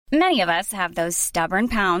Many of us have those stubborn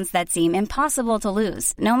pounds that seem impossible to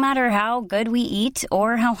lose, no matter how good we eat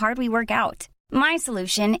or how hard we work out. My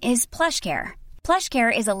solution is PlushCare.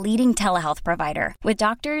 PlushCare is a leading telehealth provider with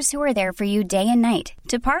doctors who are there for you day and night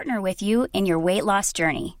to partner with you in your weight loss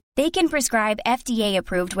journey. They can prescribe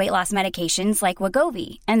FDA-approved weight loss medications like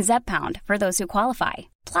Wegovy and Zepbound for those who qualify.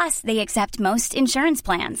 Plus, they accept most insurance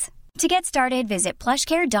plans. To get started, visit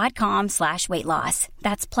plushcare.com/weightloss.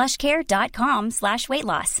 That's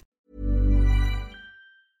plushcare.com/weightloss.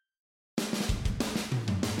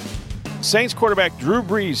 Saints quarterback Drew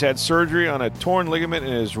Brees had surgery on a torn ligament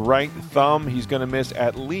in his right thumb. He's going to miss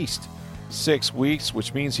at least 6 weeks,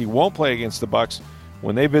 which means he won't play against the Bucs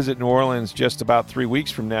when they visit New Orleans just about 3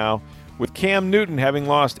 weeks from now. With Cam Newton having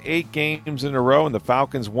lost 8 games in a row and the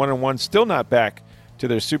Falcons 1-1 still not back to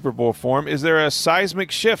their Super Bowl form, is there a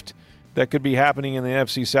seismic shift that could be happening in the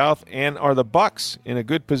NFC South, and are the Bucs in a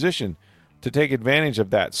good position to take advantage of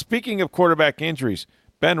that? Speaking of quarterback injuries,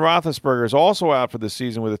 Ben Roethlisberger is also out for the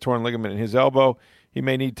season with a torn ligament in his elbow. He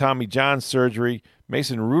may need Tommy John surgery.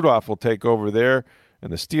 Mason Rudolph will take over there,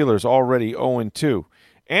 and the Steelers already 0-2.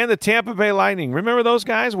 And the Tampa Bay Lightning, remember those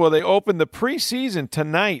guys? Well, they opened the preseason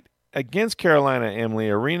tonight against Carolina at Amalie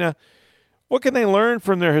Arena. What can they learn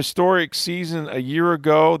from their historic season a year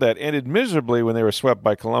ago that ended miserably when they were swept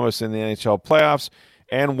by Columbus in the NHL playoffs?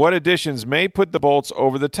 And what additions may put the Bolts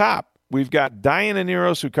over the top? We've got Diana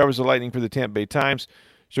Neros, who covers the Lightning for the Tampa Bay Times.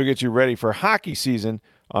 She'll get you ready for hockey season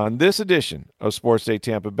on this edition of Sports Day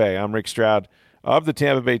Tampa Bay. I'm Rick Stroud of the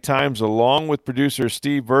Tampa Bay Times, along with producer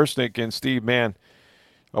Steve Versnick. And Steve, man,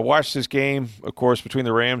 I watched this game, of course, between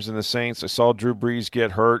the Rams and the Saints. I saw Drew Brees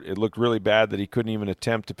get hurt. It looked really bad that he couldn't even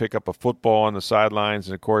attempt to pick up a football on the sidelines.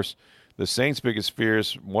 And, of course, the Saints' biggest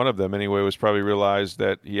fears, one of them anyway, was probably realized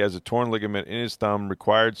that he has a torn ligament in his thumb,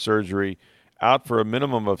 required surgery, out for a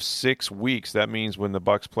minimum of 6 weeks. That means when the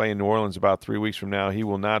Bucs play in New Orleans about 3 weeks from now, he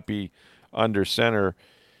will not be under center.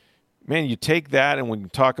 Man, you take that, and we can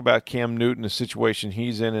talk about Cam Newton, the situation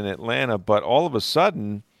he's in Atlanta, but all of a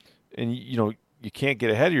sudden, and you know, you can't get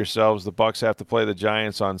ahead of yourselves. The Bucs have to play the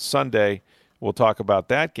Giants on Sunday. We'll talk about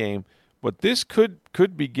that game. But this could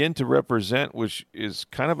begin to represent, which is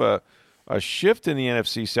kind of a shift in the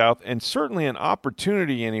NFC South, and certainly an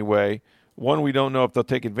opportunity anyway, one we don't know if they'll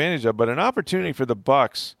take advantage of, but an opportunity for the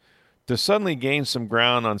Bucs to suddenly gain some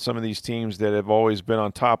ground on some of these teams that have always been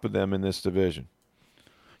on top of them in this division.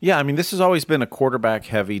 Yeah, I mean, this has always been a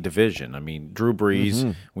quarterback-heavy division. I mean, Drew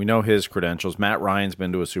Brees, we know his credentials. Matt Ryan's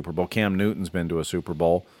been to a Super Bowl. Cam Newton's been to a Super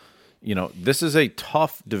Bowl. You know, this is a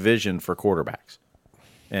tough division for quarterbacks.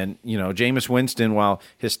 And, you know, Jameis Winston, while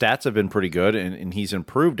his stats have been pretty good and he's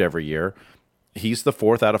improved every year, he's the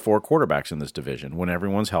 4th out of 4 quarterbacks in this division when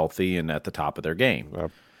everyone's healthy and at the top of their game.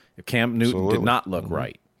 Cam Newton did not look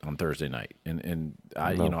right on Thursday night, and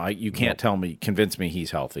you can't convince me he's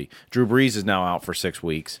healthy. Drew Brees is now out for 6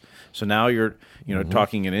 weeks, so now you're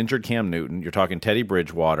talking an injured Cam Newton, you're talking Teddy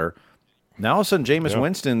Bridgewater. Now all of a sudden, Jameis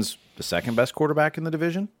Winston's the 2nd best quarterback in the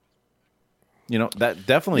division. You know, that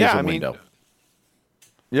definitely is a window.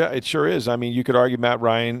 Yeah, it sure is. I mean, you could argue Matt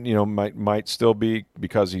Ryan, you know, might still be,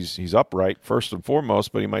 because he's upright first and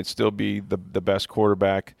foremost, but he might still be the best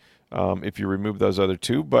quarterback if you remove those other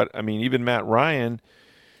two. But I mean, even Matt Ryan,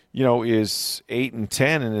 you know, is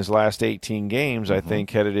 8-10 in his last 18 games, I think,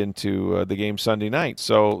 headed into the game Sunday night.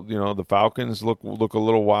 So, you know, the Falcons look a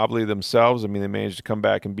little wobbly themselves. I mean, they managed to come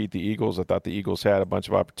back and beat the Eagles. I thought the Eagles had a bunch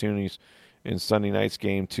of opportunities in Sunday night's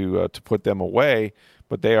game to put them away,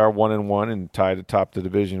 but they are 1-1 and tied atop the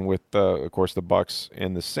division with, of course, the Bucs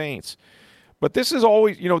and the Saints. But this is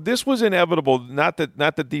always, you know, this was inevitable. Not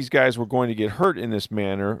that these guys were going to get hurt in this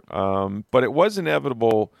manner, but it was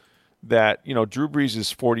inevitable that, you know, Drew Brees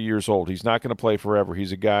is 40 years old. He's not going to play forever.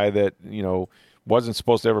 He's a guy that, you know, wasn't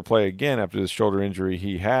supposed to ever play again after the shoulder injury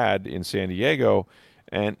he had in San Diego.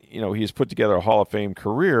 And, you know, he has put together a Hall of Fame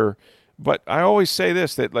career. But I always say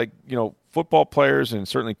this, that, like, you know, football players and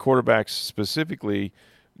certainly quarterbacks specifically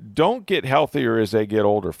don't get healthier as they get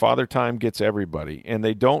older. Father Time gets everybody, and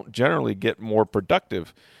they don't generally get more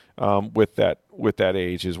productive with that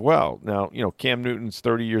age as well. Now, you know, Cam Newton's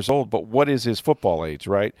 30 years old, but what is his football age,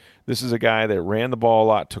 right? This is a guy that ran the ball a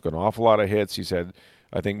lot, took an awful lot of hits. He's had,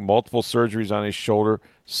 I think, multiple surgeries on his shoulder.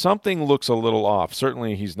 Something looks a little off.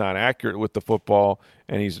 Certainly he's not accurate with the football,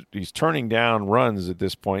 and he's turning down runs at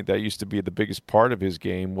this point. That used to be the biggest part of his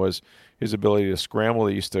game, was his ability to scramble.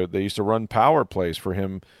 They used to run power plays for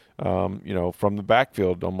him, you know, from the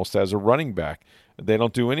backfield almost as a running back. They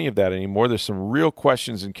don't do any of that anymore. There's some real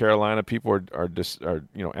questions in Carolina. People are you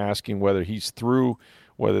know, asking whether he's through,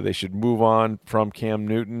 whether they should move on from Cam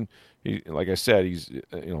Newton. like I said, he's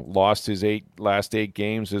lost his last eight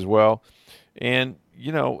games as well, and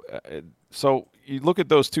so you look at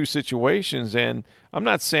those two situations, and I'm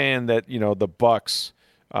not saying that the Bucs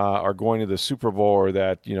are going to the Super Bowl or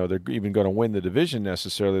that they're even going to win the division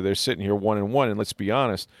necessarily. They're sitting here 1-1, and let's be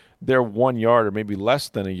honest, they're 1 yard or maybe less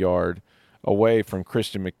than a yard away from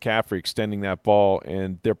Christian McCaffrey extending that ball,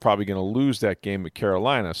 and they're probably going to lose that game at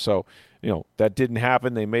Carolina. So, that didn't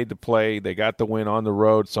happen. They made the play. They got the win on the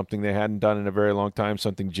road, something they hadn't done in a very long time,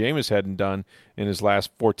 something Jameis hadn't done in his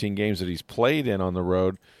last 14 games that he's played in on the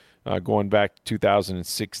road, going back to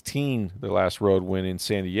 2016, the last road win in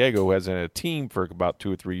San Diego, who hasn't had a team for about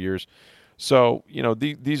 2 or 3 years. So,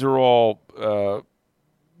 these are all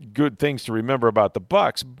good things to remember about the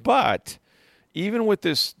Bucs. But even with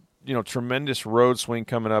this tremendous road swing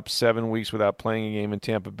coming up, 7 weeks without playing a game in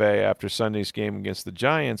Tampa Bay after Sunday's game against the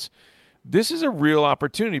Giants, this is a real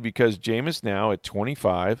opportunity because Jameis now at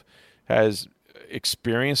 25 has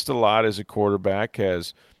experienced a lot as a quarterback,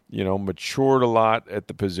 has matured a lot at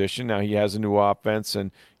the position. Now he has a new offense,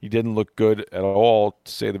 and he didn't look good at all,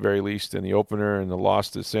 to say the very least, in the opener and the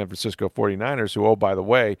loss to San Francisco 49ers, who, oh, by the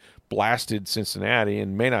way, blasted Cincinnati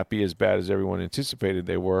and may not be as bad as everyone anticipated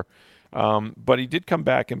they were. But he did come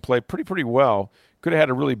back and play pretty well. Could have had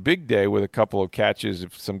a really big day with a couple of catches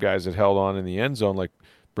if some guys had held on in the end zone, like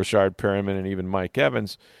Brashard Perriman and even Mike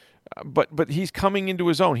Evans. But he's coming into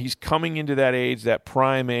his own. He's coming into that age, that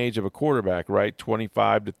prime age of a quarterback, right?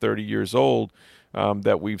 25 to 30 years old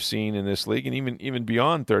that we've seen in this league. And even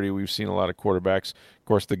beyond 30, we've seen a lot of quarterbacks. Of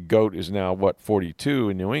course, the GOAT is now,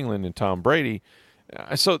 42 in New England, and Tom Brady.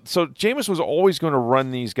 So Jameis was always going to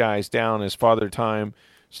run these guys down as Father Time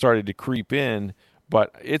started to creep in.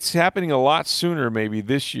 But it's happening a lot sooner maybe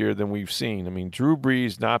this year than we've seen. I mean, Drew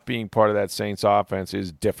Brees not being part of that Saints offense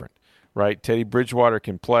is different, right? Teddy Bridgewater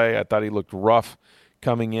can play. I thought he looked rough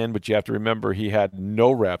coming in, but you have to remember he had no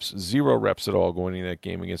reps, 0 reps at all going into that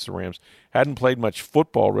game against the Rams. Hadn't played much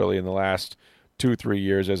football really in the last 2-3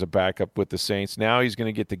 years as a backup with the Saints. Now he's going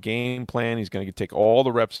to get the game plan. He's going to take all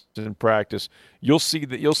the reps in practice. You'll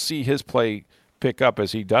see his play pick up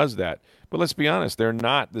as he does that. But let's be honest, they're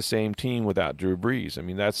not the same team without Drew Brees. I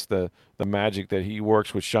mean, that's the magic that he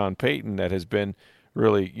works with Sean Payton that has been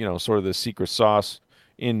really, sort of the secret sauce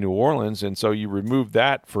in New Orleans. And so you remove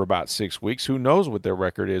that for about 6 weeks. Who knows what their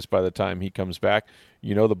record is by the time he comes back?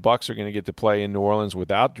 The Bucs are going to get to play in New Orleans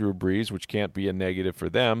without Drew Brees, which can't be a negative for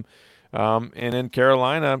them. And then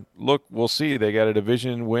Carolina, look, we'll see. They got a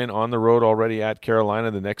division win on the road already at Carolina.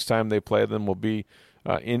 The next time they play them will be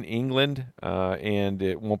in England, and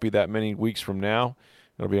it won't be that many weeks from now.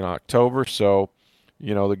 It'll be in October, so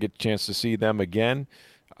they'll get a chance to see them again.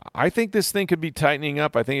 I think this thing could be tightening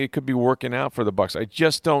up. I think it could be working out for the Bucs. I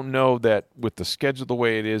just don't know that with the schedule the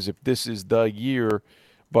way it is, if this is the year.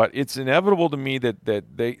 But it's inevitable to me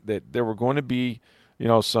that there were going to be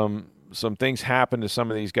some things happen to some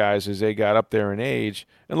of these guys as they got up there in age.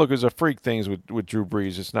 And look, there's a freak things with Drew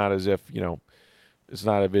Brees. It's not as if it's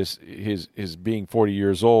not of his being 40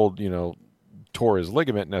 years old, tore his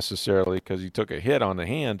ligament necessarily because he took a hit on the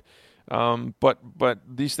hand. But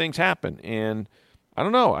these things happen, and I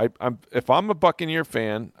don't know. If I'm a Buccaneer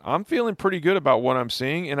fan, I'm feeling pretty good about what I'm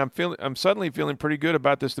seeing, and I'm suddenly feeling pretty good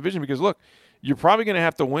about this division because look, you're probably going to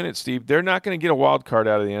have to win it, Steve. They're not going to get a wild card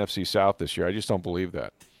out of the NFC South this year. I just don't believe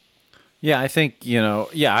that. Yeah, I think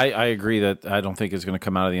I agree that I don't think it's going to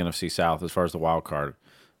come out of the NFC South as far as the wild card.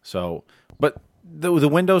 So, but the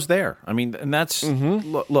window's there. I mean, and that's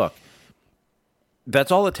look,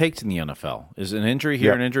 that's all it takes in the NFL is an injury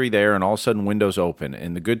here, an injury there, and all of a sudden windows open,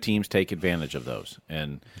 and the good teams take advantage of those.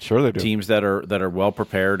 And sure they do. Teams that are well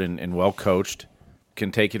prepared and well coached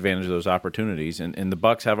can take advantage of those opportunities. And the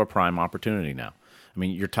Bucs have a prime opportunity now. I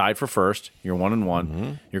mean, you're tied for first. You're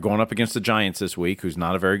 1-1. You're going up against the Giants this week, who's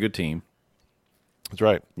not a very good team. That's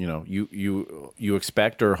right. You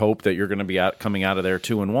expect or hope that you're going to be coming out of there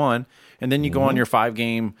 2-1, and then you go on your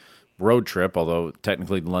 5-game road trip. Although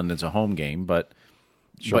technically London's a home game, but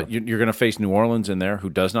you're going to face New Orleans in there, who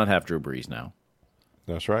does not have Drew Brees now.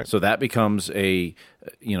 That's right. So that becomes and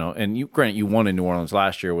you won in New Orleans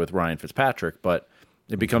last year with Ryan Fitzpatrick, but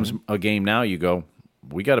it becomes a game now. You go,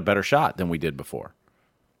 we got a better shot than we did before.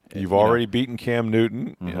 You've already beaten Cam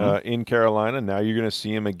Newton in Carolina. Now you're going to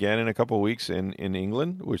see him again in a couple of weeks in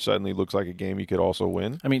England, which suddenly looks like a game you could also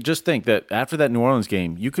win. I mean, just think that after that New Orleans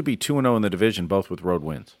game, you could be 2-0 in the division, both with road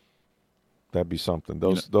wins. That'd be something.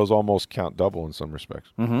 Those almost count double in some respects.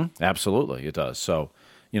 Absolutely, it does. So,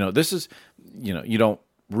 this is, you don't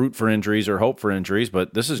root for injuries or hope for injuries,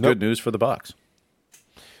 but this is good news for the Bucs.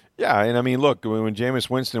 Yeah, and I mean, look, when Jameis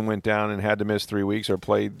Winston went down and had to miss 3 weeks or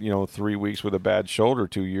played, 3 weeks with a bad shoulder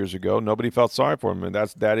 2 years ago, nobody felt sorry for him, and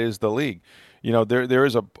that is the league. There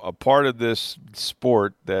is a part of this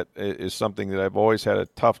sport that is something that I've always had a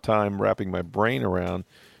tough time wrapping my brain around,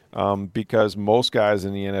 because most guys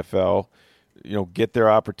in the NFL, get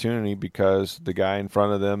their opportunity because the guy in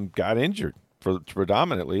front of them got injured.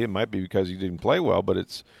 Predominantly, it might be because he didn't play well, but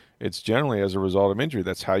it's generally as a result of injury.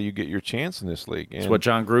 That's how you get your chance in this league. It's what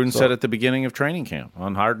John Gruden said at the beginning of training camp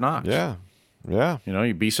on Hard Knocks. Yeah.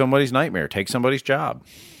 You be somebody's nightmare. Take somebody's job.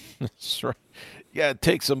 That's right. Yeah,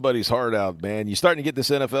 take somebody's heart out, man. You starting to get this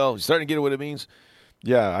NFL? You starting to get what it means?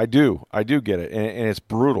 Yeah, I do. I do get it, and it's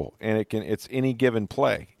brutal, and it's any given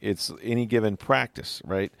play. It's any given practice,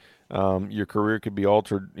 right? Your career could be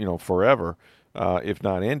altered, forever, if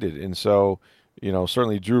not ended. And so,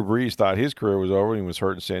 certainly Drew Brees thought his career was over. He was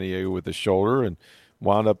hurt in San Diego with the shoulder and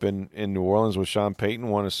wound up in New Orleans with Sean Payton,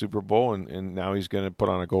 won a Super Bowl, and now he's going to put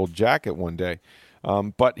on a gold jacket one day.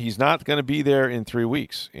 But he's not going to be there in 3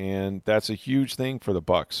 weeks, and that's a huge thing for the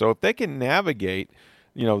Bucs. So if they can navigate,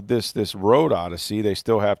 this road odyssey, they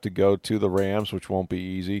still have to go to the Rams, which won't be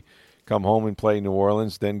easy, come home and play New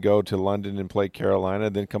Orleans, then go to London and play Carolina,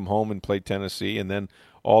 then come home and play Tennessee, and then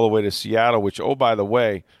all the way to Seattle, which, oh, by the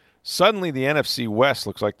way, suddenly the NFC West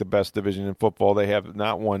looks like the best division in football. They have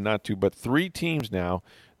not one, not two, but 3 teams now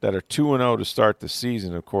that are 2-0 to start the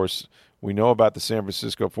season. Of course, we know about the San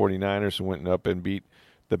Francisco 49ers who went up and beat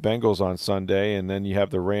the Bengals on Sunday, and then you have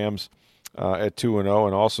the Rams at 2-0,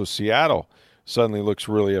 and also Seattle suddenly looks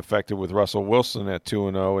really effective with Russell Wilson at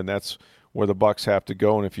 2-0, and that's where the Bucs have to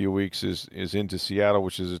go in a few weeks is into Seattle,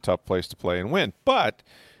 which is a tough place to play and win. But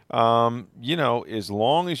as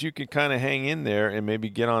long as you can kind of hang in there and maybe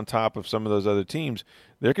get on top of some of those other teams,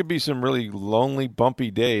 there could be some really lonely,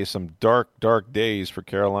 bumpy days, some dark, dark days for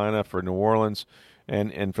Carolina, for New Orleans,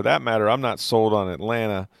 and for that matter, I'm not sold on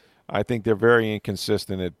Atlanta. I think they're very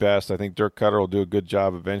inconsistent at best. I think Dirk Cutter will do a good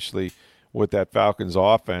job eventually with that Falcons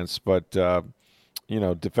offense, but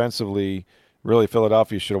defensively, really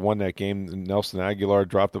Philadelphia should have won that game. Nelson Aguilar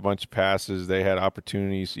dropped a bunch of passes. They had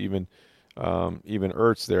opportunities, even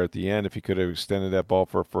Ertz there at the end. If he could have extended that ball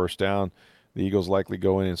for a first down, the Eagles likely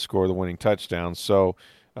go in and score the winning touchdown. So,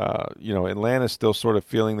 Atlanta's still sort of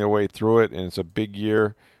feeling their way through it, and it's a big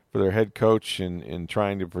year for their head coach and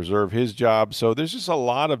trying to preserve his job. So there's just a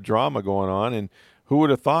lot of drama going on, and who would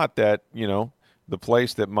have thought that, the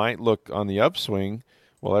place that might look on the upswing,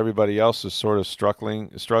 while everybody else is sort of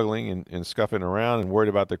struggling and scuffing around and worried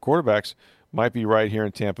about their quarterbacks, might be right here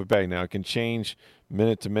in Tampa Bay. Now, it can change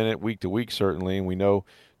minute to minute, week to week, certainly, and we know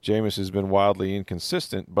Jameis has been wildly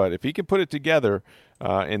inconsistent, but if he can put it together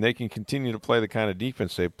and they can continue to play the kind of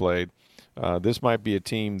defense they've played, this might be a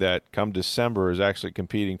team that come December is actually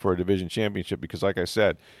competing for a division championship because, like I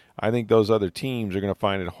said, I think those other teams are going to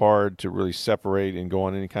find it hard to really separate and go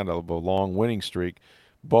on any kind of a long winning streak,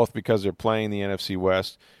 both because they're playing the NFC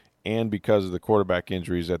West and because of the quarterback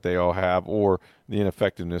injuries that they all have or the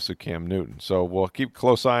ineffectiveness of Cam Newton. So we'll keep a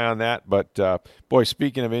close eye on that. But, boy,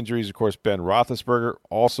 speaking of injuries, of course, Ben Roethlisberger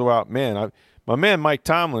also out. Man, my man Mike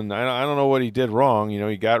Tomlin, I don't know what he did wrong.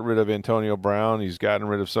 He got rid of Antonio Brown. He's gotten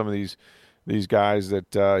rid of some of these guys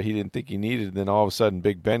that he didn't think he needed. And then all of a sudden,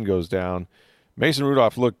 Big Ben goes down. Mason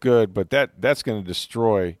Rudolph looked good, but that's going to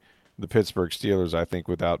destroy the Pittsburgh Steelers, I think,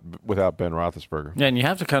 without Ben Roethlisberger. Yeah, and you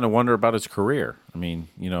have to kind of wonder about his career. I mean,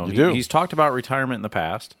 he's talked about retirement in the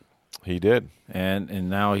past. He did, and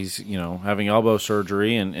now he's having elbow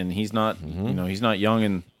surgery, and he's not he's not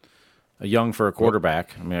young for a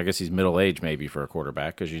quarterback. I mean, I guess he's middle age maybe for a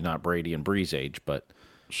quarterback because he's not Brady and Breeze age, but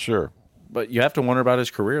sure. But you have to wonder about his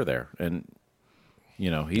career there, and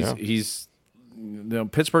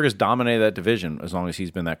Pittsburgh has dominated that division as long as he's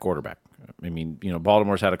been that quarterback. I mean,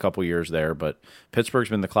 Baltimore's had a couple years there, but Pittsburgh's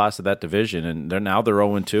been the class of that division, and they're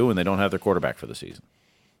 0-2, and they don't have their quarterback for the season.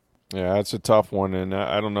 Yeah, it's a tough one, and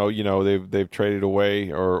I don't know. They've traded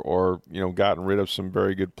away or gotten rid of some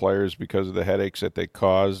very good players because of the headaches that they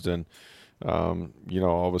caused, and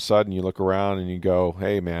all of a sudden you look around and you go,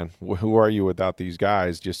 "Hey, man, who are you without these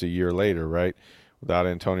guys?" Just a year later, right? Without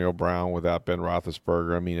Antonio Brown, without Ben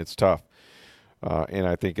Roethlisberger, I mean, it's tough. And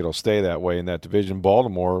I think it'll stay that way in that division.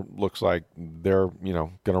 Baltimore looks like they're,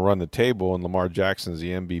 going to run the table, and Lamar Jackson's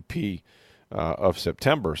the MVP of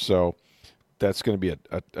September. So that's going to be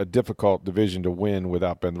a difficult division to win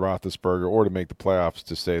without Ben Roethlisberger or to make the playoffs,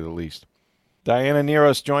 to say the least. Diana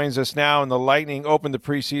Neros joins us now, and the Lightning open the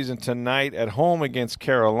preseason tonight at home against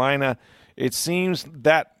Carolina. It seems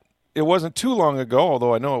that it wasn't too long ago,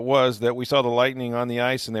 although I know it was, that we saw the Lightning on the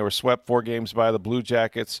ice, and they were swept 4 games by the Blue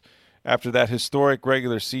Jackets. After that historic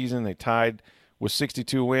regular season, they tied with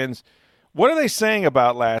 62 wins. What are they saying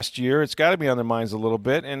about last year? It's got to be on their minds a little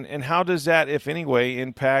bit. And how does that, if any way,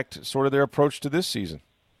 impact sort of their approach to this season?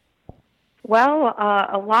 Well,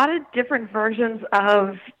 a lot of different versions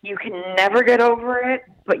of you can never get over it,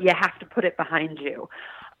 but you have to put it behind you.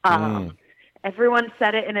 Everyone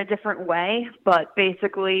said it in a different way, but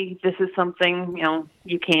basically this is something,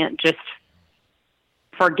 you can't just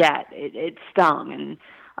forget. It stung.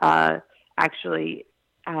 And actually,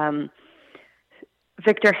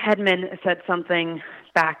 Victor Hedman said something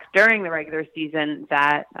back during the regular season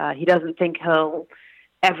that he doesn't think he'll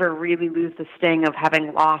ever really lose the sting of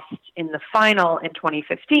having lost in the final in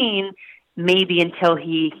 2015, maybe until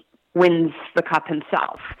he wins the cup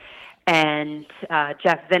himself. And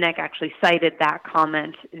Jeff Vinik actually cited that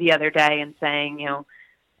comment the other day and saying,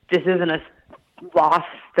 this isn't a loss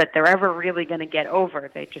that they're ever really going to get over.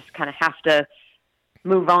 They just kind of have to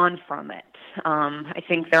move on from it. I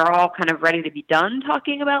think they're all kind of ready to be done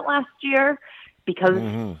talking about last year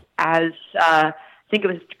because as I think it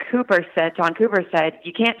was John Cooper said,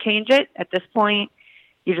 you can't change it at this point.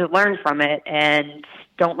 You just learn from it and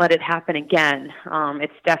don't let it happen again.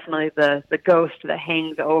 It's definitely the ghost that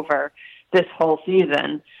hangs over this whole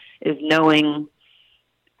season is knowing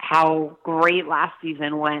how great last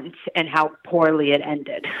season went and how poorly it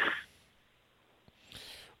ended.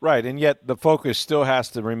 Right, and yet the focus still has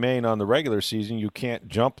to remain on the regular season. You can't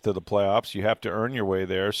jump to the playoffs. You have to earn your way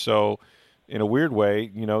there. So in a weird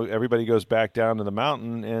way, everybody goes back down to the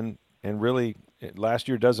mountain, and really last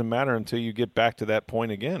year doesn't matter until you get back to that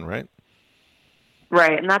point again, right?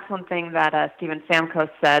 Right, and that's one thing that Steven Stamkos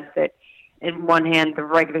said, that in one hand, the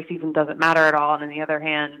regular season doesn't matter at all, and on the other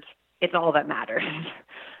hand, it's all that matters.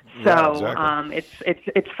 So yeah, exactly.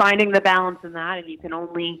 It's finding the balance in that, and you can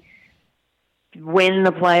only win in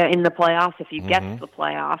the playoffs if you get to the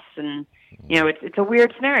playoffs. And it's a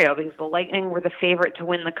weird scenario because the Lightning were the favorite to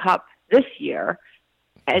win the cup this year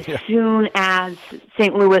as soon as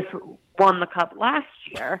St. Louis won the cup last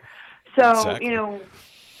year. So exactly.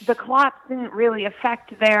 The collapse didn't really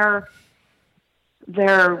affect their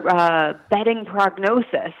betting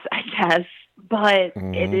prognosis, I guess, but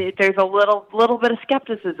there's a little bit of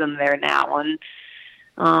skepticism there now, and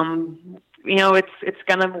it's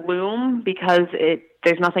going to loom because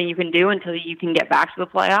there's nothing you can do until you can get back to the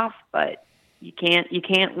playoffs, but you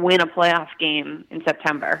can't win a playoff game in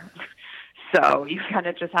September. So you kind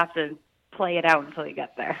of just have to play it out until you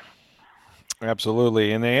get there.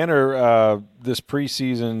 Absolutely. And they enter this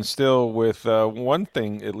preseason still with one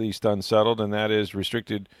thing at least unsettled, and that is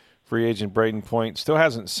restricted free agent Brayden Point still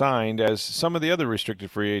hasn't signed, as some of the other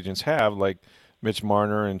restricted free agents have, like Mitch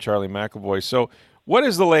Marner and Charlie McAvoy. So what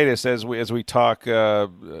is the latest as we talk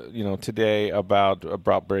today about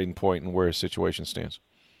Brayden Point and where his situation stands?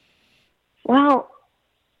 Well,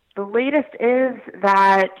 the latest is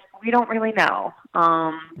that we don't really know.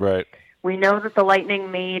 Right. We know that the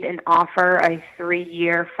Lightning made an offer, a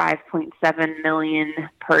 3-year, $5.7 million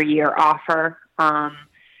per year offer,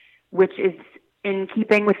 which is in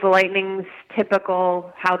keeping with the Lightning's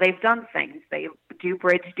typical how they've done things. They do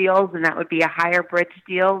bridge deals, and that would be a higher bridge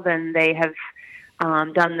deal than they have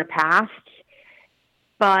done in the past.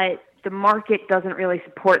 But the market doesn't really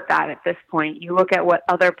support that at this point. You look at what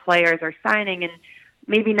other players are signing, and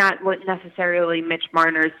maybe not necessarily Mitch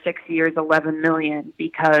Marner's 6 years, $11 million,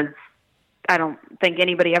 because I don't think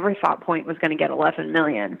anybody ever thought Point was going to get $11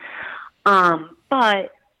 million.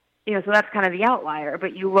 But, so that's kind of the outlier.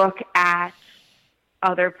 But you look at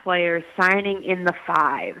other players signing in the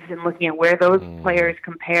fives and looking at where those players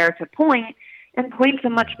compare to Point, and Point's a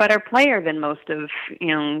much better player than most of,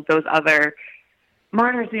 those other.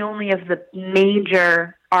 Marner's the only of the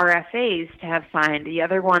major RFAs to have signed. The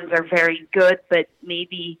other ones are very good, but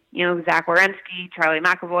maybe, Zach Werenski, Charlie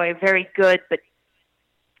McAvoy, very good, but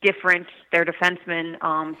different. They're defensemen,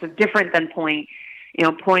 so different than Point.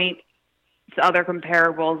 Point's other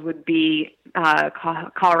comparables would be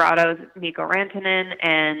Colorado's Mikko Rantanen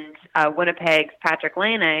and Winnipeg's Patrick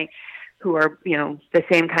Laine, who are, the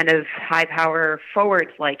same kind of high-power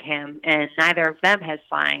forwards like him, and neither of them has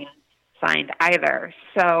signed either.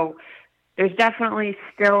 So there's definitely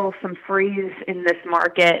still some freeze in this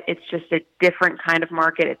market. It's just a different kind of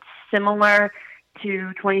market. It's similar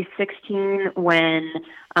to 2016 when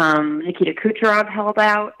Nikita Kucherov held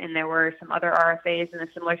out, and there were some other RFAs in a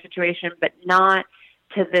similar situation, but not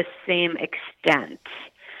to this same extent.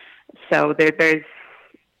 So there's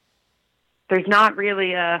not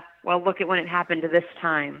really look at when it happened to this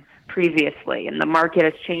time previously, and the market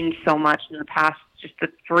has changed so much in the past, just the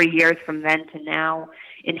 3 years from then to now,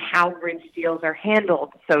 in how bridge deals are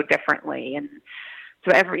handled so differently. And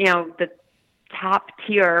so the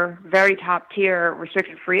very top tier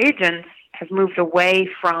restricted free agents have moved away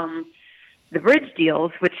from the bridge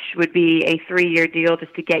deals, which would be a 3-year deal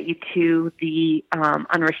just to get you to the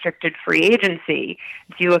unrestricted free agency.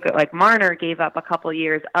 If you look at like Marner gave up a couple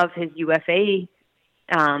years of his UFA,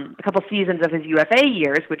 a couple seasons of his UFA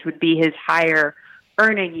years, which would be his higher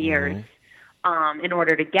earning years. In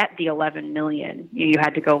order to get the $11 million, you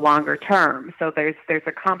had to go longer term. So there's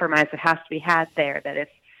a compromise that has to be had there. That if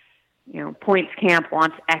Points Camp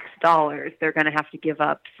wants X dollars, they're going to have to give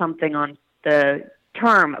up something on the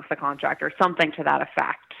term of the contract or something to that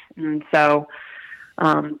effect. And so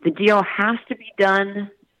the deal has to be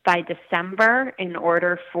done by December in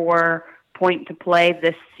order for Point to play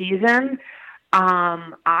this season.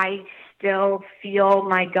 I still feel,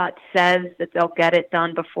 my gut says that they'll get it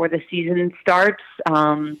done before the season starts.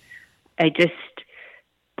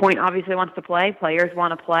 Point obviously wants to play, players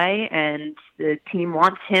want to play, and the team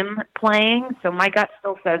wants him playing. So my gut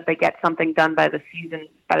still says they get something done by the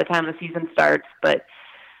time the season starts, but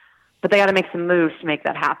they got to make some moves to make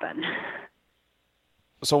that happen.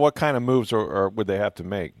 So what kind of moves or would they have to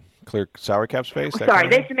make? Clear salary cap space? Sorry,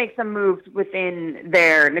 they should make some moves within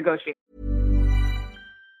their negotiation.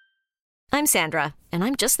 I'm Sandra, and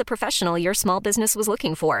I'm just the professional your small business was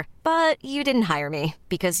looking for. But you didn't hire me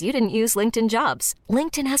because you didn't use LinkedIn Jobs.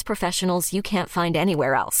 LinkedIn has professionals you can't find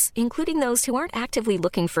anywhere else, including those who aren't actively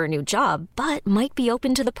looking for a new job, but might be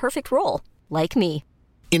open to the perfect role, like me.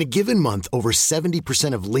 In a given month, over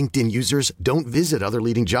 70% of LinkedIn users don't visit other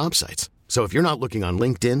leading job sites. So if you're not looking on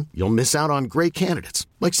LinkedIn, you'll miss out on great candidates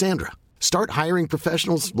like Sandra. Start hiring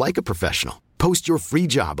professionals like a professional. Post your free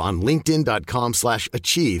job on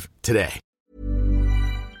linkedin.com/achieve today.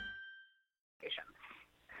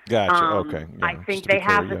 Gotcha. Okay. Yeah, I think they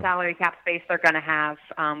have the salary cap space they're going to have,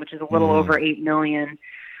 which is a little over $8 million.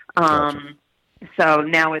 Gotcha. So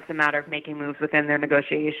now it's a matter of making moves within their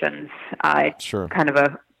negotiations. Sure. Kind of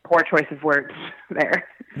a poor choice of words there.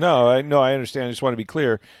 No, I understand. I just want to be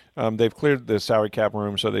clear. They've cleared the salary cap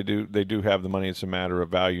room, so they do have the money. It's a matter of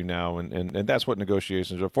value now, and that's what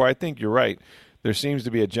negotiations are for. I think you're right. There seems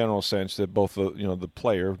to be a general sense that both the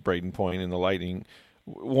player, Braden Point, and the Lightning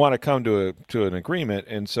want to come to an agreement,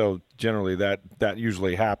 and so generally that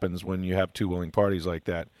usually happens when you have two willing parties like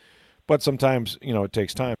that. But sometimes it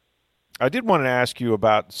takes time. I did want to ask you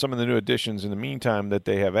about some of the new additions in the meantime that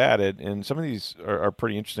they have added, and some of these are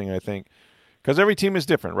pretty interesting, I think, because every team is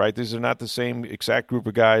different, right? These are not the same exact group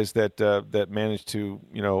of guys that managed to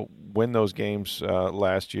win those games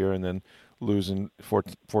last year and then lose in four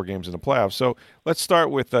games in the playoffs. So let's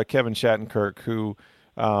start with Kevin Shattenkirk, who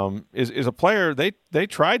is a player they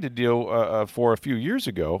tried to deal for a few years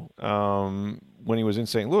ago when he was in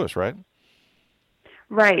St. Louis, right?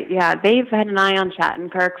 Right, yeah. They've had an eye on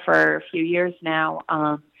Shattenkirk for a few years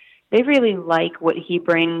now. They really like what he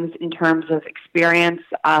brings in terms of experience.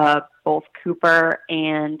 Both Cooper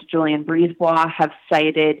and Julien Brisebois have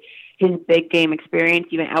cited his big game experience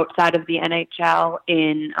even outside of the NHL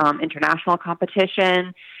in international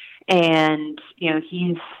competition. And,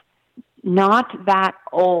 he's not that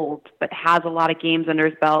old, but has a lot of games under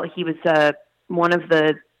his belt. He was one of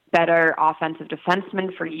the better offensive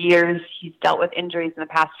defensemen for years. He's dealt with injuries in the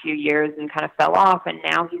past few years and kind of fell off, and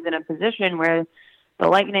now he's in a position where the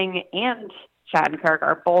Lightning and Shattenkirk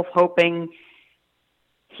are both hoping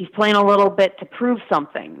he's playing a little bit to prove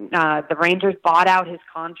something. The Rangers bought out his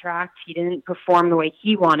contract. He didn't perform the way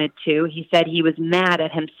he wanted to. He said he was mad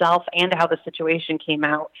at himself and how the situation came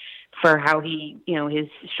out for how he, his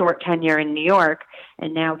short tenure in New York,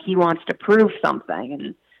 and now he wants to prove something.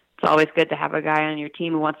 And it's always good to have a guy on your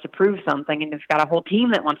team who wants to prove something, and you've got a whole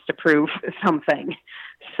team that wants to prove something.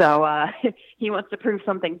 So he wants to prove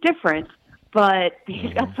something different, but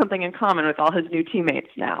he's got something in common with all his new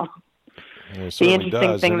teammates now. The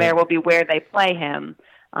interesting thing there will be where they play him,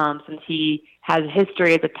 since he has a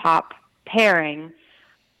history as a top pairing,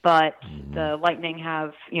 but the Lightning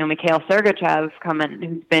have, Mikhail Sergachev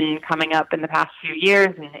who's been coming up in the past few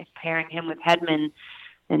years, and they're pairing him with Hedman,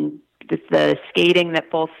 and the skating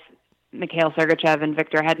that both Mikhail Sergachev and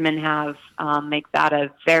Victor Hedman have make that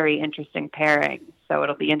a very interesting pairing. So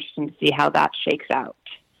it'll be interesting to see how that shakes out.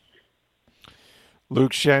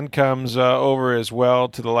 Luke Schenn comes over as well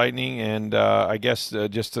to the Lightning, and I guess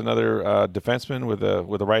just another defenseman with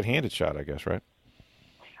a right-handed shot, I guess, right?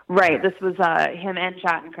 Right. This was him and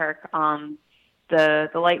Shattenkirk. The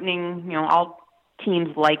Lightning, all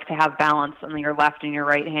teams like to have balance on your left and your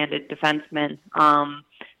right-handed defenseman.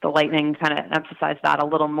 The Lightning kind of emphasized that a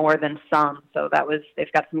little more than some, so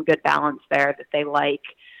they've got some good balance there that they like.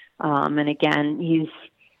 And again, he's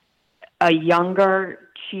a younger,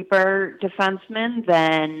 cheaper defenseman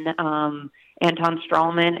than Anton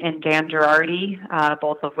Strawman and Dan Girardi,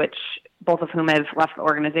 both of whom have left the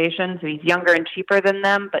organization. So he's younger and cheaper than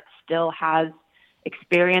them, but still has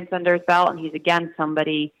experience under his belt. And he's, again,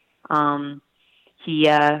 somebody he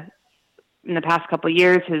in the past couple of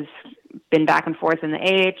years has been back and forth in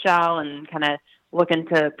the AHL and kind of looking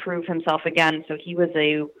to prove himself again. So he was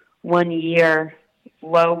a 1-year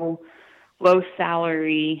low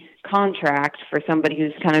salary contract for somebody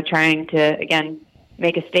who's kind of trying to, again,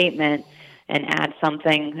 make a statement and add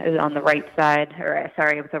something on the right side,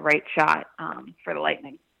 with the right shot for the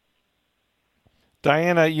Lightning.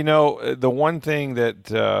 Diana, the one thing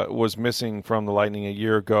that was missing from the Lightning a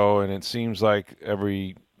year ago, and it seems like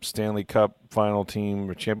every Stanley Cup final team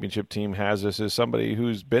or championship team has this, is somebody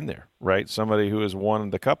who's been there, right? Somebody who has won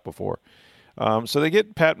the Cup before. So they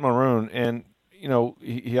get Pat Maroon, and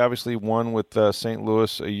he obviously won with St.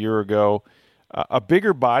 Louis a year ago. A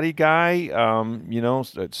bigger body guy,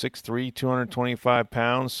 at 6'3", 225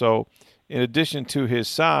 pounds. So in addition to his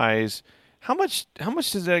size, how much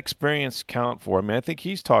does that experience count for? I mean, I think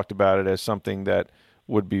he's talked about it as something that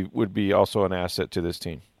would be also an asset to this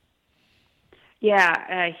team.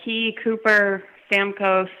 Yeah, Cooper,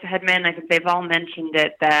 Stamkos, Hedman, I think they've all mentioned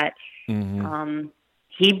it, that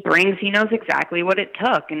he knows exactly what it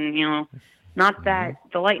took. And, not that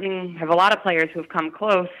the Lightning have a lot of players who have come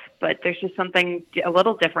close, but there's just something a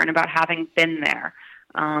little different about having been there.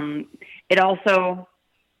 It also,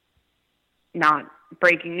 not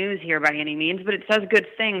breaking news here by any means, but it says good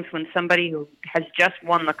things when somebody who has just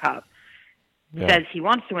won the Cup says he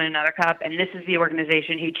wants to win another Cup, and this is the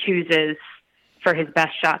organization he chooses for his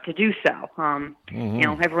best shot to do so.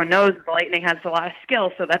 Everyone knows the Lightning has a lot of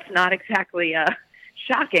skill, so that's not exactly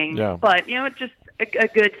shocking, but, it's just a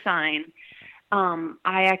good sign.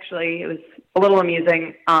 It was a little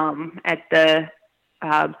amusing at the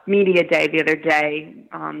media day the other day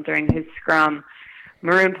during his scrum.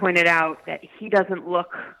 Maroon pointed out that he doesn't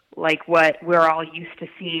look like what we're all used to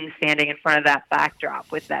seeing standing in front of that backdrop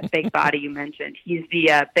with that big body you mentioned. He's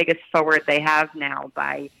the biggest forward they have now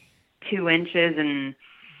by 2 inches and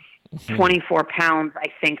 24 pounds, I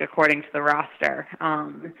think, according to the roster.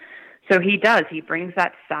 So he does. He brings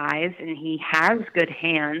that size, and he has good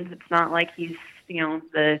hands. It's not like he's,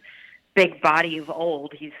 the big body of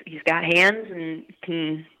old. He's got hands and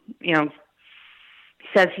can,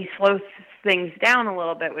 says he slows things down a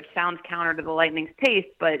little bit, which sounds counter to the Lightning's pace,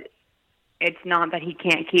 but it's not that he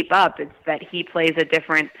can't keep up. It's that he plays a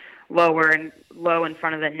different low in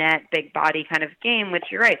front of the net, big body kind of game, which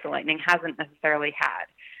you're right, the Lightning hasn't necessarily had.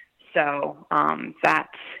 So that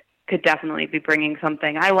could definitely be bringing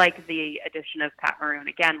something. I like the addition of Pat Maroon.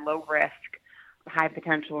 Again, low risk, high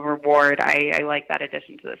potential reward. I like that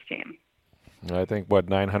addition to this team. I think,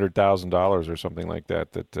 $900,000 or something like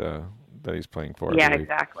that he's playing for. Yeah,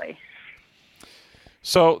 exactly.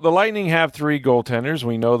 So the Lightning have 3 goaltenders.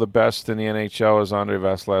 We know the best in the NHL is Andrei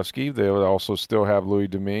Vasilevsky. They also still have Louis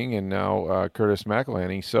Domingue and now Curtis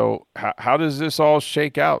McElhinney. So how does this all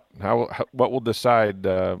shake out? What will decide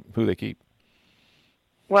who they keep?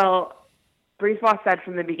 Well, Brisebois said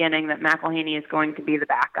from the beginning that McElhinney is going to be the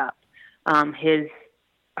backup. His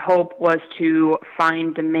hope was to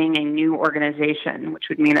find Domingue a new organization, which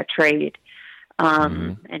would mean a trade.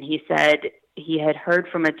 And he said he had heard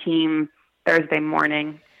from a team Thursday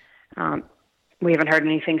morning. We haven't heard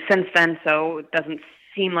anything since then, so it doesn't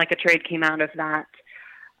seem like a trade came out of that.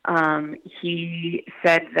 He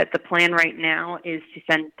said that the plan right now is to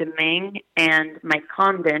send Domingue and Mike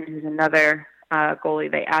Condon, who's another goalie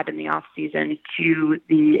they add in the offseason, to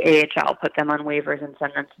the AHL, put them on waivers and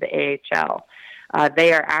send them to the AHL.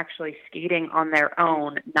 They are actually skating on their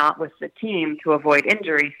own, not with the team, to avoid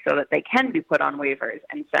injury so that they can be put on waivers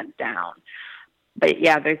and sent down. But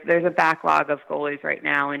yeah, there's a backlog of goalies right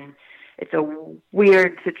now, and it's a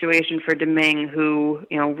weird situation for Domingue, who,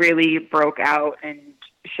 really broke out and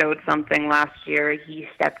showed something last year. He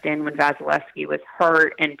stepped in when Vasilevsky was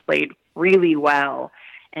hurt and played really well,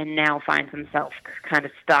 and now finds himself kind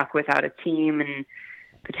of stuck without a team and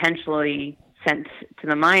potentially sent to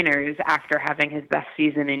the minors after having his best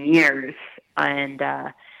season in years. And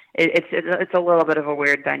it's a little bit of a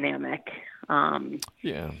weird dynamic.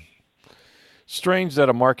 Yeah. Strange that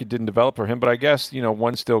a market didn't develop for him, but I guess,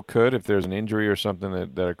 one still could if there's an injury or something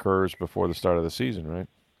that occurs before the start of the season, right?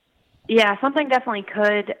 Yeah, something definitely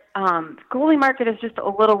could. The goalie market is just a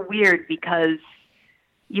little weird because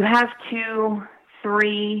you have 2,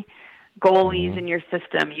 3 goalies in your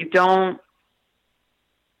system. You don't,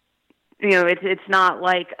 it's not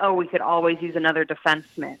like, we could always use another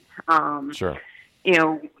defenseman. Sure.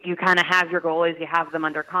 You kind of have your goalies, you have them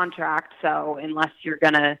under contract, so unless you're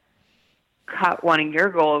going to cut one of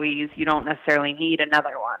your goalies, you don't necessarily need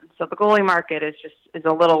another one. So the goalie market is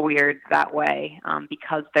a little weird that way,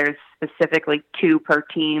 because there's specifically 2 per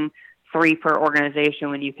team, 3 per organization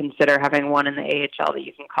when you consider having one in the AHL that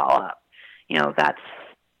you can call up. That's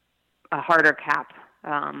a harder cap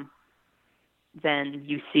than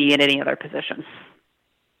you see in any other position.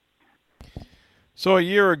 So a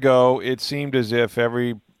year ago, it seemed as if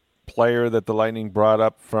every player that the Lightning brought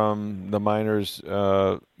up from the minors,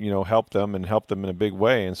 helped them in a big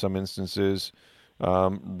way. In some instances,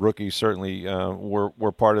 rookies certainly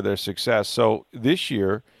were part of their success. So this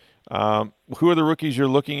year, who are the rookies you're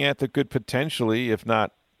looking at that could potentially, if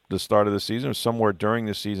not the start of the season or somewhere during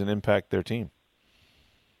the season, impact their team?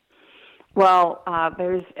 Well,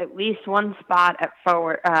 there's at least one spot at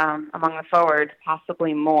forward among the forwards,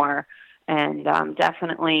 possibly more. And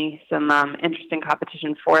definitely some interesting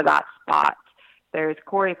competition for that spot. There's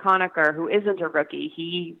Corey Conacher, who isn't a rookie.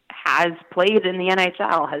 He has played in the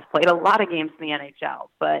NHL, has played a lot of games in the NHL,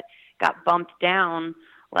 but got bumped down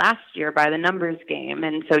last year by the numbers game.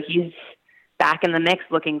 And so he's back in the mix,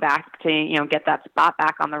 looking back to, get that spot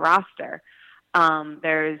back on the roster.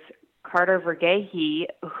 There's Carter Verghege,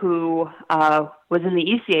 who was in the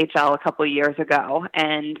ECHL a couple of years ago,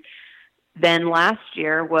 and then last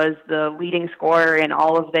year was the leading scorer in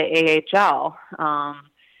all of the AHL.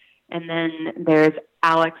 And then there's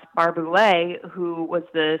Alex Barboulay, who was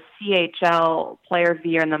the CHL Player of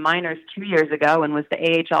the Year in the minors 2 years ago and was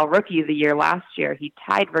the AHL Rookie of the Year last year. He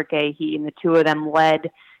tied Verghege, and the two of them led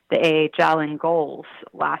the AHL in goals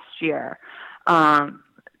last year.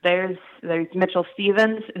 There's Mitchell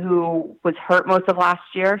Stevens, who was hurt most of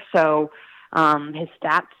last year, so his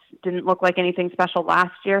stats didn't look like anything special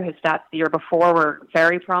last year. His stats the year before were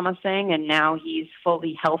very promising, and now he's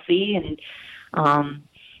fully healthy. And,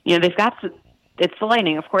 they've got it's the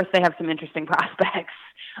Lightning. Of course, they have some interesting prospects.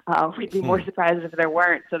 We'd be more surprised if there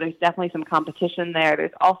weren't. So there's definitely some competition there.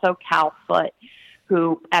 There's also Cal Foote,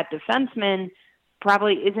 who at defenseman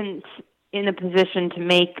probably isn't in a position to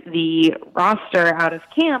make the roster out of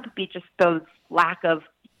camp, just those lack of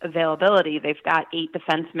availability. They've got 8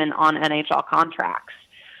 defensemen on NHL contracts.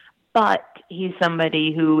 But he's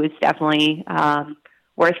somebody who is definitely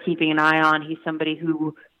worth keeping an eye on. He's somebody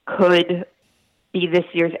who could be this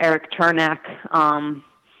year's Erik Cernak,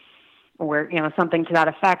 or something to that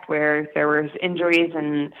effect, where there was injuries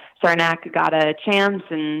and Cernak got a chance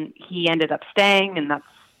and he ended up staying, and that's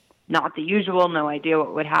not the usual. No idea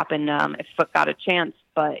what would happen if Foote got a chance,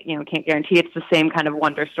 but can't guarantee it's the same kind of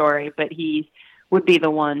wonder story. But he would be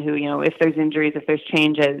the one who, if there's injuries, if there's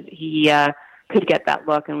changes, he could get that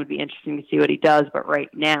look, and would be interesting to see what he does. But right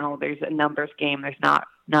now, there's a numbers game. There's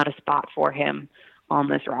not a spot for him on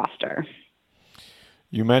this roster.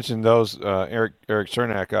 You mentioned those Erik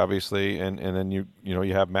Cernak, obviously, and then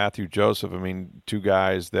you have Matthew Joseph. I mean, 2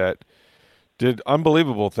 guys that did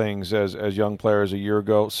unbelievable things as young players a year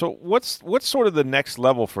ago. So what's sort of the next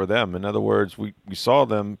level for them? In other words, we saw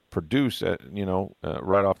them produce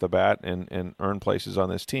right off the bat and earn places on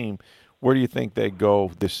this team. Where do you think they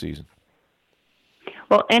go this season?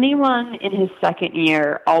 Well, anyone in his second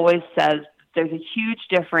year always says there's a huge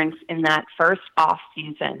difference in that first off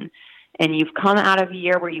season, and you've come out of a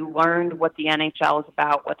year where you learned what the NHL is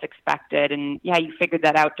about, what's expected, and you figured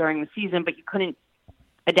that out during the season, but you couldn't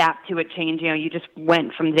adapt to it, change. You just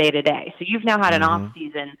went from day to day. So you've now had an off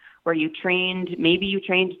season where you trained. Maybe you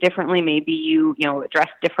trained differently. Maybe you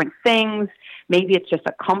addressed different things. Maybe it's just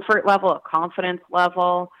a comfort level, a confidence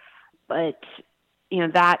level, but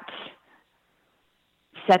that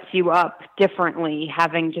sets you up differently.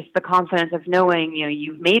 Having just the confidence of knowing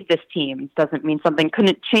you've made this team doesn't mean something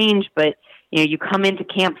couldn't change, but you come into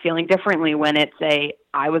camp feeling differently when it's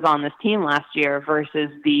I was on this team last year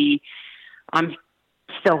versus I'm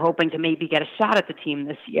still hoping to maybe get a shot at the team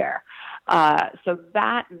this year. So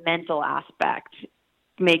that mental aspect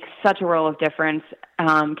makes such a world of difference.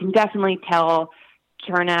 Can definitely tell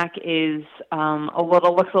Cernak is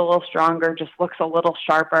looks a little stronger, just looks a little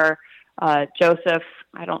sharper. Joseph,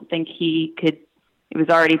 I don't think he was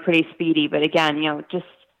already pretty speedy, but again, just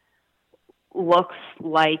looks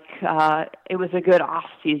like it was a good off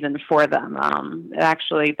season for them.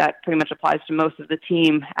 Actually, that pretty much applies to most of the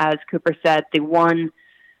team. As Cooper said, the one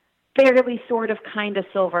fairly sort of kind of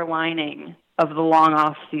silver lining of the long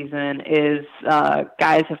off season is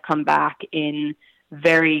guys have come back in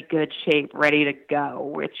very good shape, ready to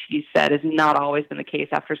go, which he said has not always been the case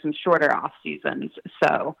after some shorter off seasons.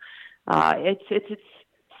 So it's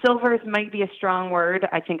silvers might be a strong word.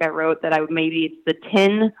 I think I wrote that maybe it's the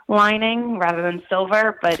tin lining rather than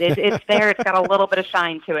silver, but it's there. It's got a little bit of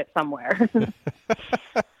shine to it somewhere.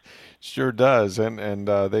 Sure does, and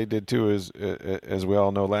they did too, as we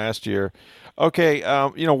all know last year. Okay,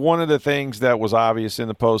 one of the things that was obvious in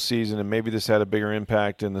the postseason, and maybe this had a bigger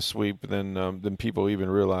impact in the sweep than people even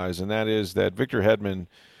realize, and that is that Victor Hedman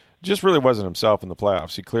just really wasn't himself in the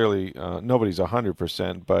playoffs. He clearly nobody's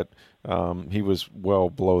 100%, but he was well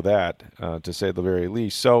below that, to say the very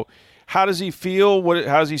least. So, how does he feel?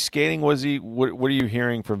 How's he skating? What are you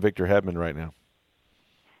hearing from Victor Hedman right now?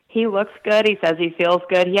 He looks good. He says he feels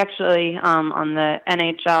good. He actually, on the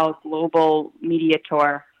NHL Global Media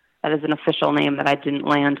Tour, that is an official name that I didn't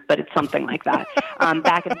land, but it's something like that,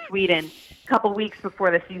 back in Sweden, a couple weeks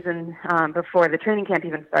before the season, before the training camp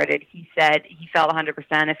even started, he said he felt 100%.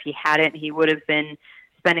 If he hadn't, he would have been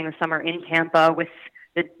spending the summer in Tampa with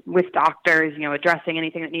doctors, addressing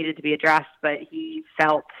anything that needed to be addressed, but he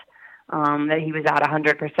felt that he was at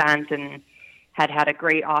 100% and had a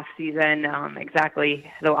great off season, exactly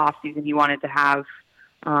the off season he wanted to have.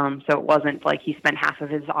 So it wasn't like he spent half of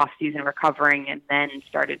his off season recovering and then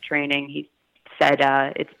started training. He said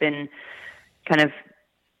it's been kind of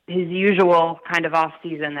his usual kind of off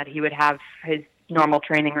season that he would have his normal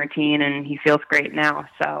training routine, and he feels great now.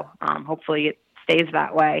 So hopefully it stays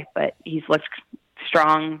that way. But he's looked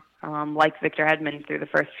strong, like Victor Hedman, through the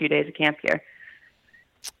first few days of camp here.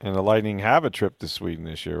 And the Lightning have a trip to Sweden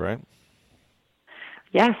this year, right?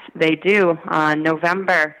 Yes, they do.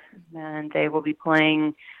 November, and they will be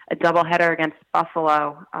playing a doubleheader against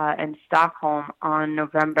Buffalo and Stockholm on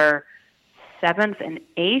November 7th and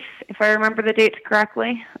 8th, if I remember the dates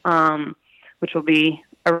correctly, which will be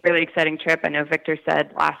a really exciting trip. I know Victor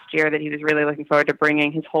said last year that he was really looking forward to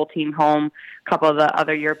bringing his whole team home. A couple of the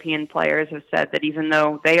other European players have said that even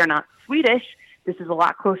though they are not Swedish, this is a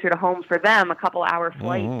lot closer to home for them. A couple-hour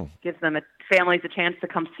flight gives them families a chance to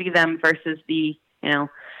come see them versus the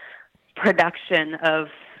production of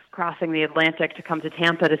crossing the Atlantic to come to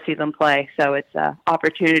Tampa to see them play. So it's an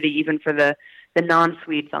opportunity even for the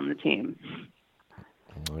non-Swedes on the team.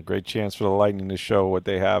 A great chance for the Lightning to show what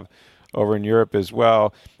they have over in Europe as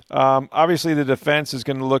well. Obviously, the defense is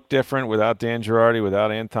going to look different without Dan Girardi,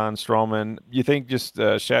 without Anton Stroman. You think just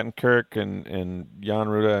Shattenkirk and Jan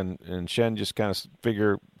Rutta and Schenn just kind of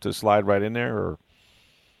figure to slide right in there? Or?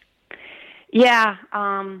 Yeah,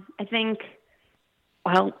 I think,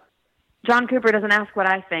 well, John Cooper doesn't ask what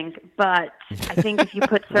I think, but I think if you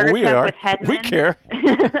put Sergachev with Hedman... We care.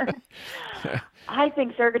 I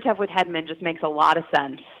think Sergachev with Hedman just makes a lot of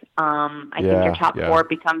sense. I think your top four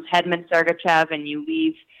becomes Hedman, Sergachev, and you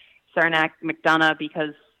leave Cernak, McDonough,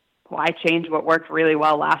 because why change what worked really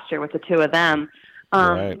well last year with the two of them?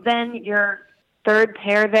 Right. Then your third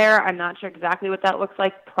pair there, I'm not sure exactly what that looks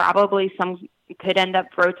like. Probably some could end up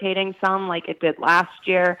rotating some like it did last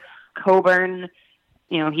year. Coburn,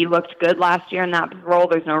 he looked good last year in that role.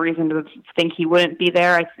 There's no reason to think he wouldn't be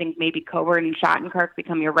there. I think maybe Coburn and Shattenkirk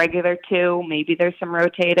become your regular two. Maybe there's some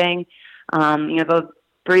rotating. The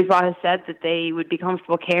Brisebois has said that they would be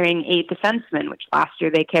comfortable carrying 8 defensemen, which last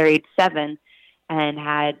year they carried 7 and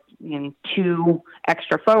had 2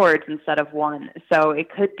 extra forwards instead of 1. So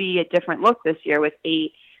it could be a different look this year with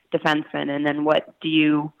 8 defensemen. And then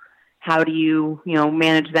how do you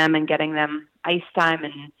manage them and getting them ice time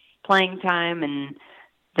and playing time? And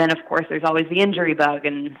then, of course, there's always the injury bug,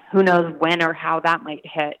 and who knows when or how that might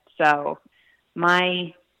hit. So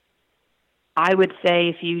I would say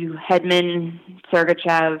if you Hedman,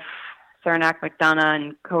 Sergachev, Cernak, McDonough,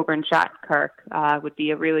 and Coburn, Shattenkirk would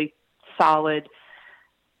be a really solid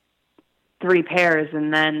 3 pairs,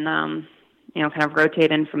 and then, kind of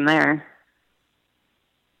rotate in from there.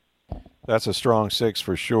 That's a strong 6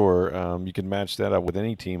 for sure. You can match that up with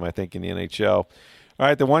any team, I think, in the NHL. All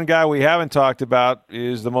right, the one guy we haven't talked about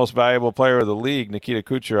is the most valuable player of the league, Nikita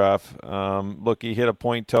Kucherov. Look, he hit a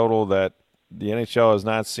point total that the NHL has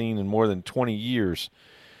not seen in more than 20 years.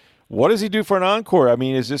 What does he do for an encore? I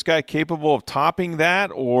mean, is this guy capable of topping that?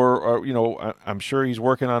 Or I'm sure he's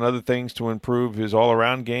working on other things to improve his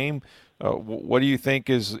all-around game. What do you think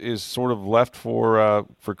is sort of left for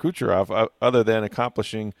Kucherov other than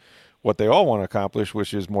accomplishing what they all want to accomplish,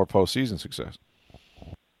 which is more postseason success?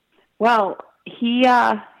 Well,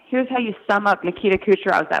 here's how you sum up Nikita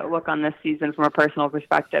Kucherov's outlook on this season from a personal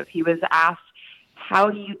perspective. He was asked, how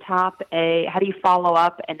do you follow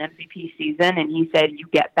up an MVP season? And he said, you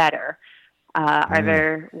get better.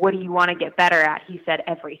 What do you want to get better at? He said,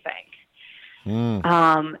 everything.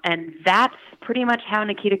 And that's pretty much how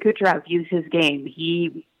Nikita Kucherov views his game.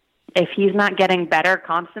 If he's not getting better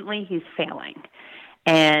constantly, he's failing.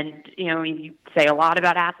 And, you say a lot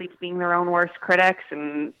about athletes being their own worst critics,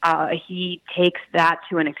 and he takes that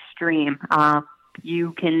to an extreme.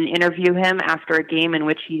 You can interview him after a game in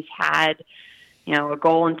which he's had a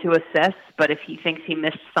goal and 2 assists, but if he thinks he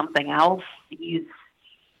missed something else, he's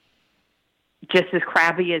just as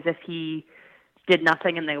crabby as if he did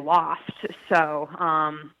nothing and they lost. So,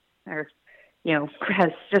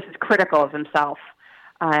 has just as critical of himself.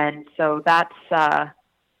 And so that's,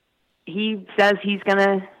 he says he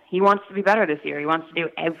wants to be better this year. He wants to do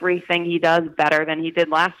everything he does better than he did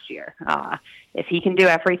last year. If he can do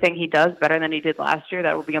everything he does better than he did last year,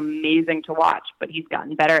 that will be amazing to watch. But he's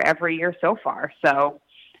gotten better every year so far. So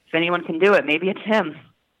if anyone can do it, maybe it's him.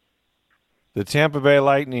 The Tampa Bay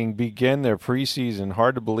Lightning begin their preseason.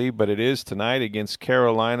 Hard to believe, but it is tonight against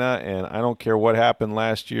Carolina, and I don't care what happened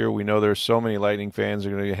last year. We know there's so many Lightning fans are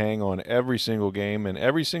going to hang on every single game and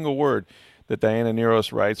every single word that Diana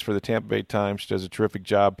Neros writes for the Tampa Bay Times. She does a terrific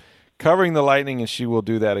job covering the Lightning, and she will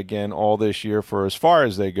do that again all this year for as far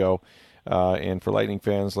as they go. And for Lightning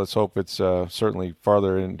fans, let's hope it's certainly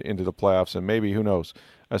farther into the playoffs and maybe, who knows,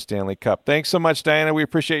 a Stanley Cup. Thanks so much, Diana. We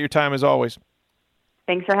appreciate your time as always.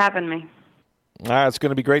 Thanks for having me. It's going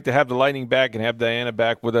to be great to have the Lightning back and have Diana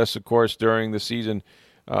back with us, of course, during the season,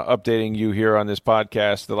 updating you here on this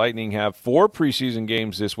podcast. The Lightning have 4 preseason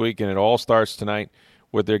games this week, and it all starts tonight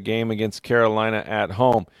with their game against Carolina at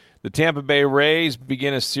home. The Tampa Bay Rays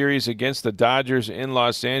begin a series against the Dodgers in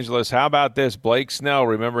Los Angeles. How about this? Blake Snell,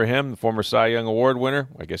 remember him, the former Cy Young Award winner?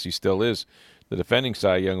 I guess he still is the defending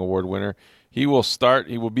Cy Young Award winner. He will start.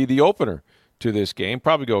 He will be the opener to this game,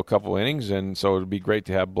 probably go a couple innings, and so it would be great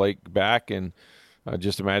to have Blake back, and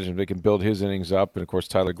just imagine if they can build his innings up. And, of course,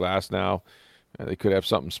 Tyler Glass now, they could have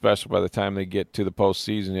something special by the time they get to the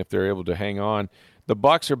postseason if they're able to hang on. The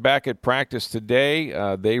Bucs are back at practice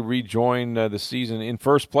today. They rejoin the season in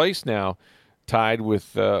first place now, tied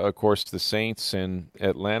with, of course, the Saints and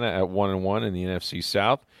Atlanta at 1-1 in the NFC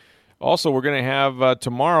South. Also, we're going to have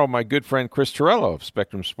tomorrow my good friend Chris Torello of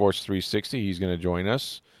Spectrum Sports 360. He's going to join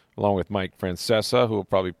us, along with Mike Francesa, who will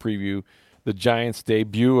probably preview the Giants'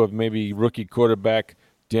 debut of maybe rookie quarterback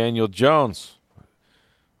Daniel Jones. How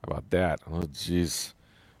about that? Oh, jeez.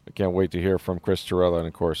 I can't wait to hear from Chris Torello, and,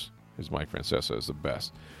 of course, his Mike Francesa is the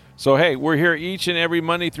best. So, hey, we're here each and every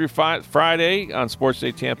Monday through Friday on Sports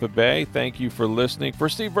Day Tampa Bay. Thank you for listening. For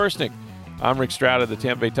Steve Versnick, I'm Rick Stroud of the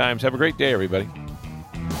Tampa Bay Times. Have a great day, everybody.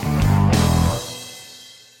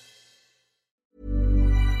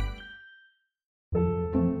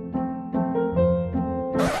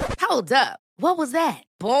 Hold up. What was that?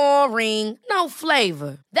 Boring. No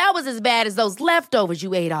flavor. That was as bad as those leftovers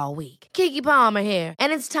you ate all week. Keke Palmer here,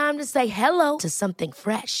 and it's time to say hello to something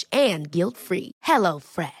fresh and guilt-free. Hello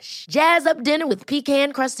Fresh. Jazz up dinner with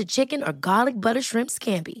pecan-crusted chicken or garlic butter shrimp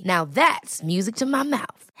scampi. Now that's music to my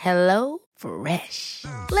mouth. Hello Fresh.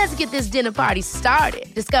 Let's get this dinner party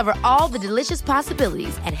started. Discover all the delicious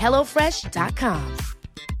possibilities at HelloFresh.com.